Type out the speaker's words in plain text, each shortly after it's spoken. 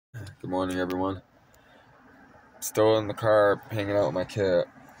Good morning, everyone. Still in the car, hanging out with my cat.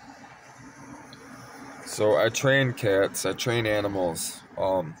 So I train cats. I train animals.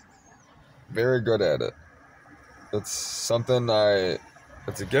 Very good at it. It's something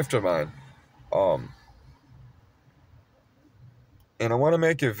It's a gift of mine. Um, and I want to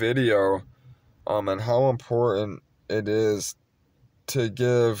make a video, on how important it is to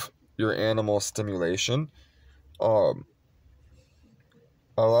give your animal stimulation. Um,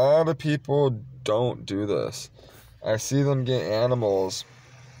 a lot of people don't do this. I see them get animals,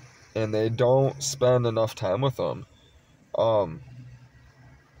 and they don't spend enough time with them. Um,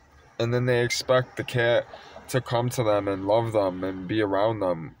 and then they expect the cat to come to them and love them and be around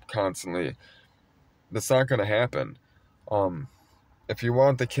them constantly. That's not going to happen. Um, if you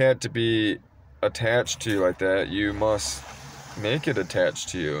want the cat to be attached to you like that, you must make it attached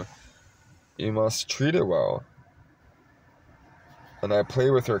to you. You must treat it well. And I play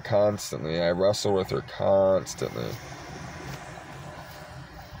with her constantly. I wrestle with her constantly.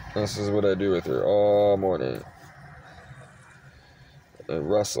 This is what I do with her all morning. I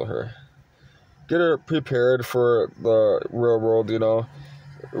wrestle her. Get her prepared for the real world,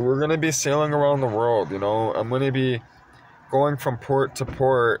 We're going to be sailing around the world, I'm going to be going from port to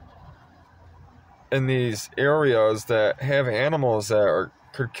port in these areas that have animals that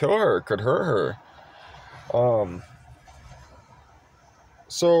could kill her, could hurt her.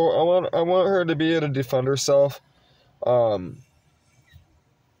 So I want her to be able to defend herself, and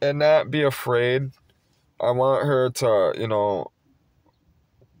not be afraid. I want her to,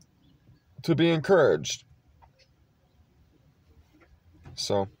 to be encouraged.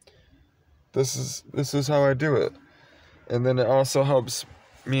 So this is how I do it. And then it also helps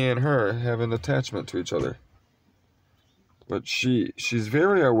me and her have an attachment to each other. But she's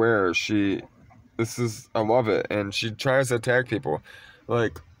very aware. I love it. And she tries to attack people.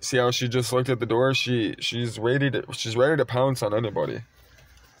 Like, see how she just looked at the door? She's ready to pounce on anybody.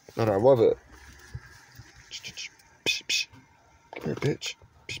 And I love it. Come here, bitch.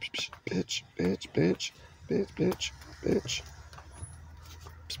 Bitch, bitch, bitch, bitch, bitch, bitch.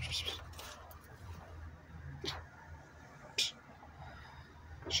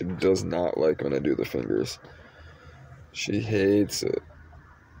 She does not like when I do the fingers. She hates it.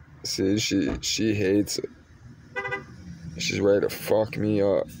 See, she hates it. She's ready to fuck me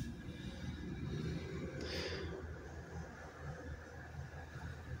up.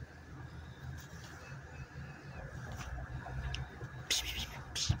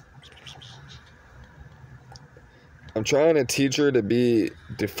 I'm trying to teach her to be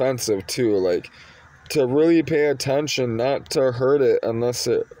defensive too, like to really pay attention, not to hurt it unless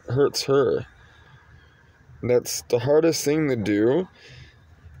it hurts her. That's the hardest thing to do,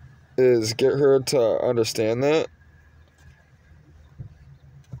 is get her to understand that.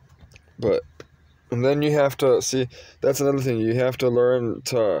 But and then you have to see, that's another thing, you have to learn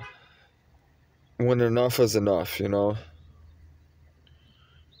to when enough is enough,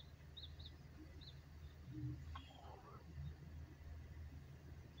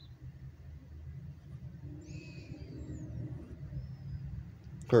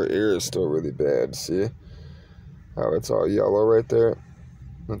 Her ear is still really bad, see how it's all yellow right there?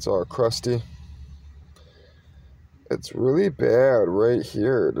 It's all crusty. It's really bad right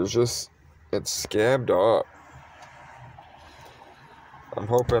here. It's scabbed up. I'm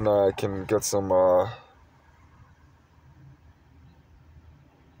hoping I can get some, I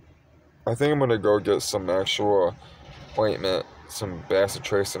think I'm gonna go get some actual ointment, some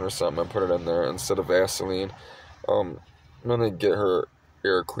bacitracin or something, and put it in there instead of Vaseline. I'm gonna get her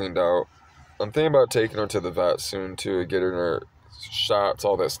ear cleaned out. I'm thinking about taking her to the vet soon too, getting her shots,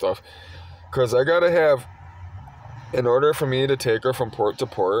 all that stuff. Because in order for me to take her from port to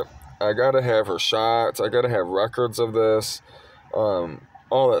port, I gotta have her shots, I gotta have records of this, all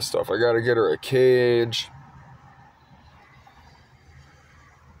that stuff. I gotta get her a cage.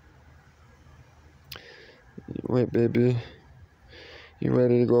 Wait, baby. You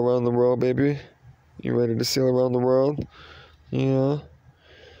ready to go around the world, baby? You ready to sail around the world? Yeah.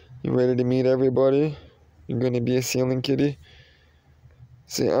 You ready to meet everybody? You gonna be a sailing kitty?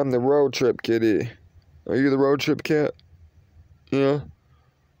 See, I'm the road trip kitty. Are you the road trip cat? Yeah.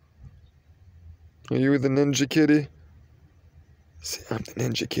 Are you the ninja kitty? See, I'm the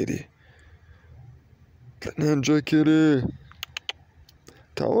ninja kitty. The ninja kitty.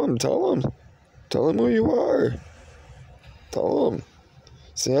 Tell him. Tell him who you are. Tell him.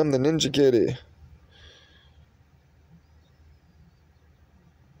 See, I'm the ninja kitty.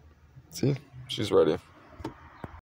 See, she's ready.